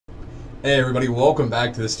Hey everybody, welcome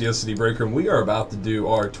back to the Steel City Break Room. We are about to do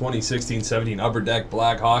our 2016-17 Upper Deck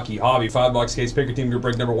Black Hockey Hobby 5-box case. Pick your team group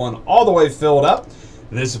break number 1 all the way filled up.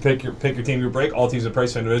 This is pick your team group break. All teams are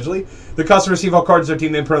priced individually. The customer receive all cards their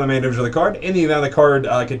team name per the main individual of the card. In the event of the card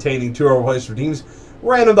containing 2 or more players for teams,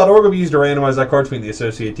 random.org will be used to randomize that card between the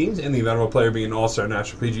associated teams. In the event of a player being an All-Star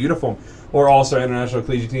National Collegiate uniform or All-Star International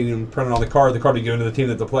Collegiate team printed on the card will be given to the team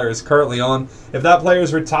that the player is currently on. If that player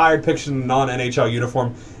is retired, pictured in a non-NHL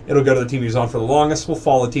uniform, it'll go to the team he's on for the longest. We'll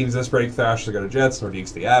follow the teams this break. Thrashers will go to Jets,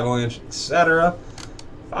 Nordiques the Avalanche, etc.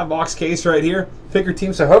 5-box case right here. Pick your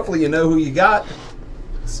team, so hopefully you know who you got.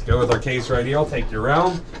 Let's go with our case right here. I'll take you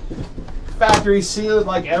around. Factory sealed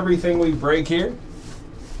like everything we break here.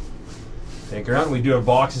 Take her out. We do have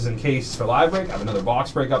boxes and cases for live break. I have another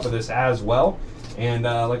box break up with this as well. And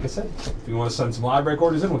like I said, if you want to send some live break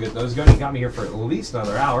orders in, we'll get those going. You got me here for at least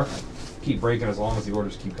another hour. Keep breaking as long as the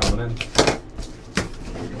orders keep coming in.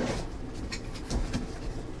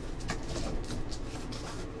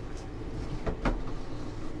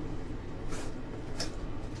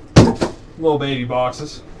 Little baby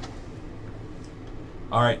boxes.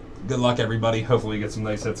 All right, good luck everybody. Hopefully we get some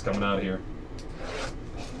nice hits coming out of here.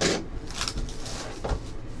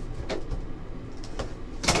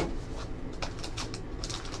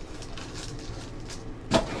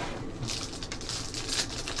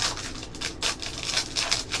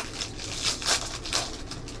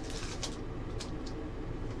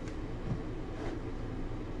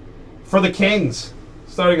 For the Kings,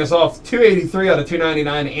 starting us off, 283 out of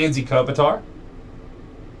 299, Anze Kopitar.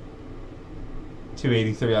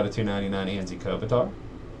 283 out of 299, Anze Kopitar.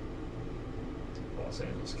 Los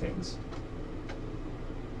Angeles Kings.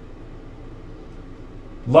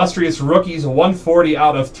 Illustrious Rookies, 140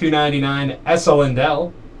 out of 299, Esa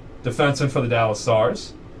Lindell, defenseman for the Dallas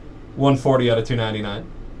Stars. 140 out of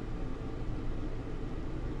 299.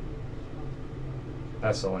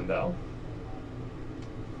 Esa Lindell.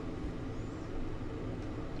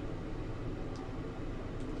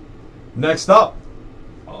 Next up,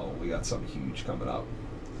 oh, we got something huge coming up.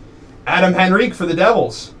 Adam Henrique for the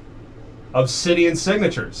Devils, Obsidian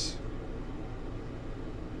Signatures.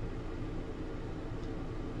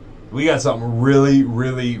 We got something really,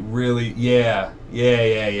 yeah.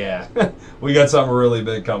 We got something really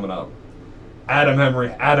big coming up. Adam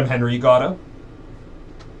Henrique auto.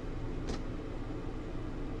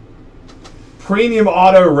 Premium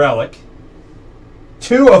auto relic.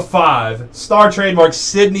 2 of 5. Star trademark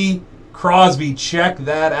Sidney Crosby, check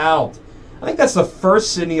that out. I think that's the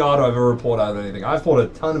first Sidney auto I've ever pulled out of anything. I've pulled a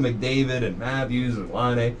ton of McDavid and Matthews and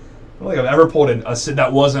Line. I don't think I've ever pulled a Sid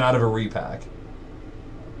that wasn't out of a repack.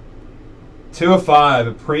 2 of 5,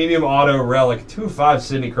 a premium auto relic. 2 of 5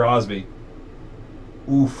 Sidney Crosby.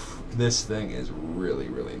 Oof, this thing is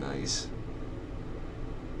really nice.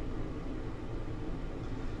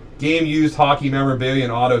 Game used hockey memorabilia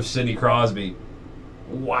and auto of Sidney Crosby.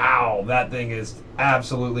 Wow, that thing is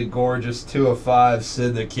absolutely gorgeous. 2 of 5,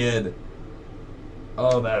 Sid the Kid.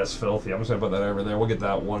 Oh, that is filthy. I'm just going to put that over there. We'll get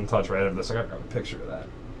that one touch right over this. I got a picture of that.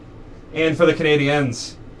 And for the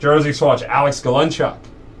Canadiens, jersey swatch, Alex Galchenyuk.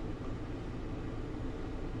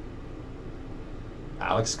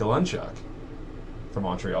 Alex Galchenyuk from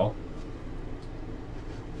Montreal.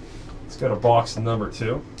 Let's go to box number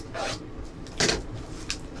 2.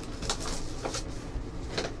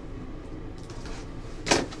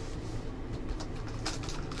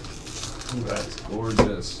 Ooh, that's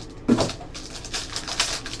gorgeous.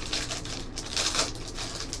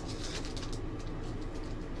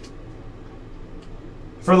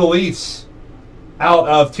 For the Leafs, out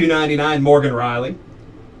of 299, Morgan Riley.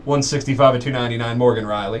 165 of 299, Morgan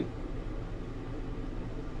Riley.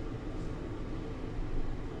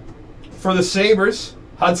 For the Sabres,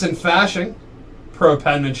 Hudson Fasching, pro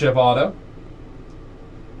penmanship auto.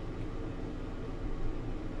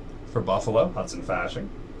 For Buffalo, Hudson Fasching.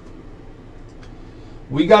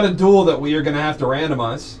 We got a duel that we are going to have to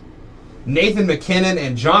randomize. Nathan McKinnon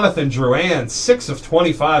and Jonathan Drouin, 6 of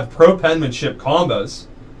 25 pro penmanship combos.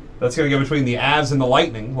 That's going to go between the Avs and the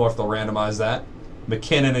Lightning. We'll have to randomize that.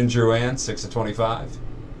 McKinnon and Drouin, 6 of 25.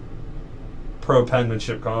 Pro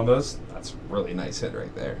penmanship combos. That's a really nice hit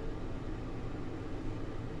right there.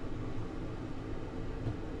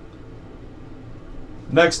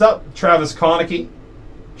 Next up, Travis Konecny.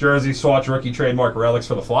 Jersey swatch rookie trademark relics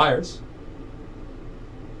for the Flyers.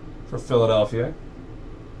 For Philadelphia,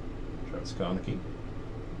 Travis Konecny.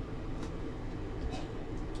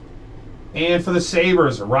 And for the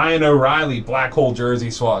Sabres, Ryan O'Reilly, black hole jersey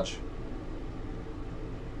swatch.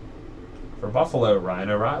 For Buffalo,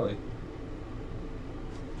 Ryan O'Reilly.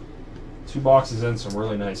 2 boxes in, some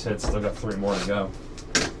really nice hits. Still got 3 more to go.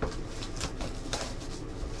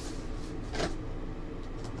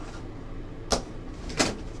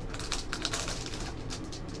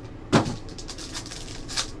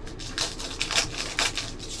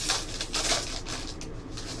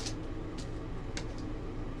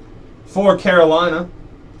 For Carolina,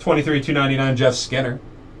 23/299, Jeff Skinner.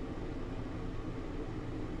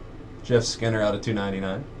 Jeff Skinner out of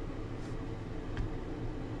 299.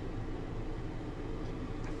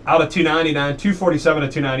 Out of 299,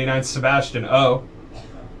 247/299, Sebastian O.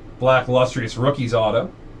 Black Lustrous Rookies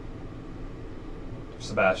Auto.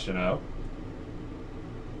 Sebastian O.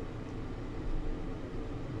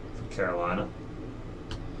 For Carolina.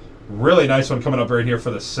 Really nice one coming up right here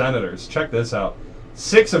for the Senators. Check this out.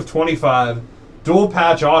 6/25, dual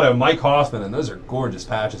patch auto, Mike Hoffman. And those are gorgeous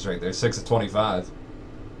patches right there. 6/25.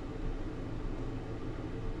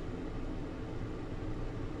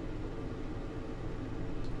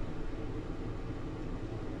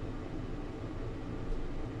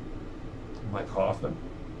 Mike Hoffman.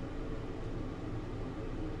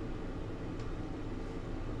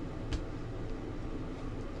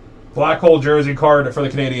 Black hole jersey card for the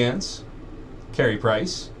Canadiens, Carey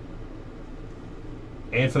Price.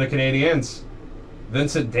 And for the Canadiens,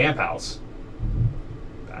 Vincent Damphouse.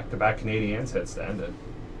 Back-to-back Canadiens hits to end it.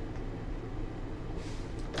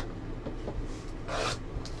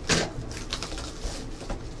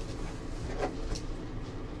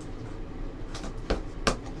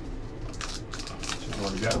 Just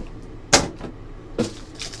one to go.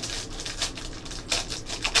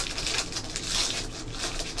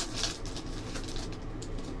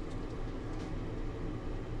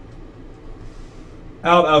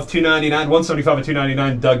 Out of 299,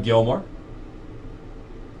 175/299, Doug Gilmour.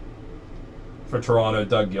 For Toronto,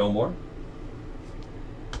 Doug Gilmour.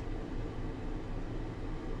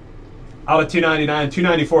 Out of 299,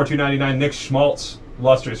 294/299, Nick Schmaltz,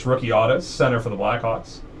 Lustrous Rookie Autos, center for the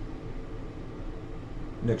Blackhawks.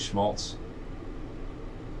 Nick Schmaltz.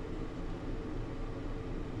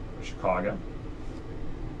 For Chicago.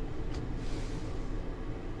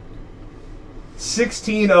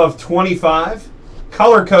 16/25.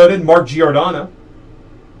 Color-coded, Mark Giordano.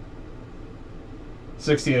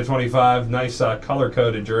 16/25. Nice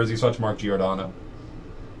color-coded jersey. Swatch Mark Giordano.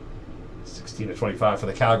 16/25 for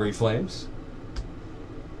the Calgary Flames.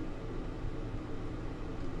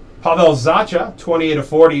 Pavel Zacha.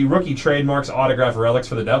 28/40. Rookie trademarks, autograph relics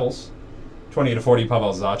for the Devils. 28/40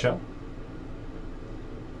 Pavel Zacha.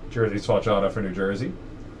 Jersey swatch auto for New Jersey.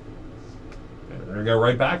 And we're going to go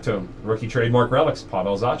right back to him. Rookie trademark relics,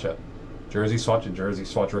 Pavel Zacha. Jersey swatch and jersey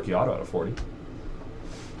swatch rookie auto out of 40.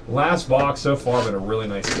 Last box so far, but a really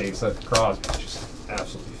nice case. That Crosby is just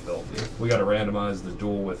absolutely filthy. We got to randomize the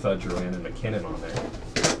duel with Drouin and McKinnon on there.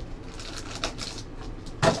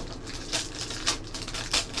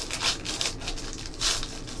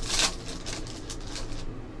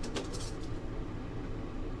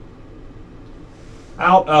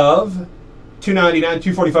 Out of 299,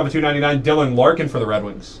 245/299, Dylan Larkin for the Red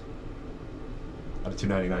Wings. Out of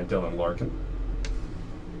 299, Dylan Larkin.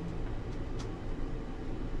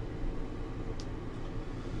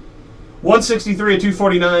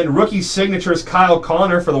 $163/249, rookie signatures, Kyle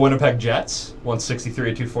Connor for the Winnipeg Jets.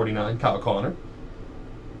 $163/249, Kyle Connor.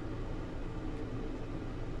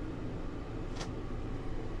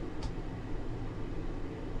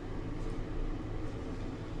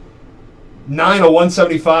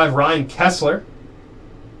 $9/175, Ryan Kessler.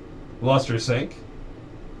 Lustrous Ink.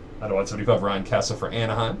 Out of 175, Ryan Kessler for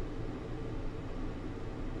Anaheim.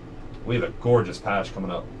 We have a gorgeous patch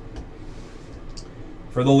coming up.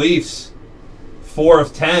 For the Leafs,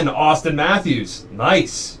 4/10, Austin Matthews.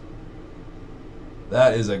 Nice.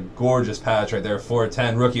 That is a gorgeous patch right there.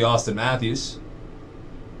 4/10, rookie Austin Matthews.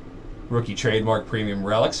 Rookie trademark premium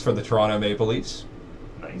relics for the Toronto Maple Leafs.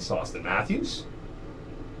 Nice, Austin Matthews.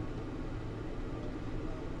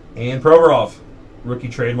 And Provorov. Rookie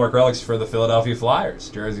trademark relics for the Philadelphia Flyers.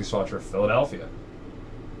 Jersey swatch for Philadelphia.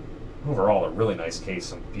 Overall, a really nice case.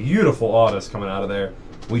 Some beautiful autos coming out of there.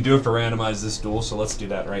 We do have to randomize this duel, so let's do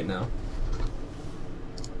that right now.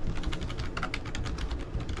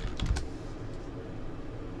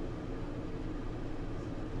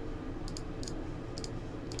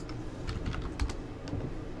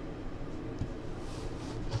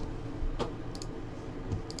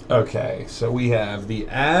 Okay, so we have the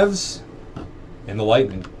Avs and the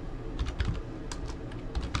Lightning.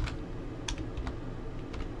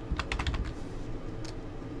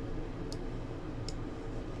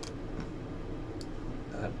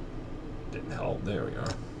 That didn't help. There we are.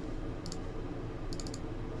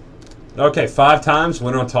 Okay, 5 times.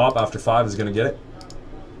 Winner on top after 5 is going to get it.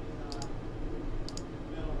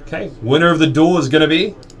 Okay, winner of the duel is going to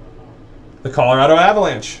be the Colorado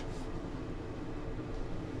Avalanche.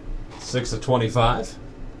 6/25.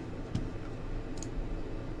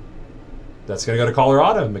 That's going to go to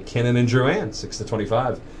Colorado. McKinnon and Drouin,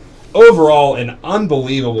 6/25. overall, an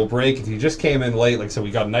unbelievable break. If you just came in late, like I said,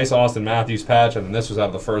 we got a nice Austin Matthews patch, and then this was out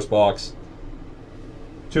of the first box.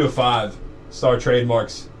 2 of 5. Star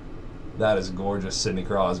Trademarks. That is gorgeous, Sidney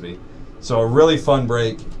Crosby. So a really fun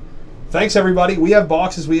break. Thanks, everybody. We have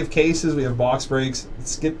boxes, we have cases, we have box breaks.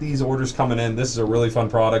 Let's get these orders coming in. This is a really fun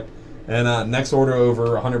product. And next order over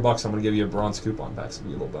 $100, I'm going to give you a bronze coupon pack. So it'll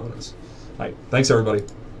be a little bonus. All right. Thanks, everybody.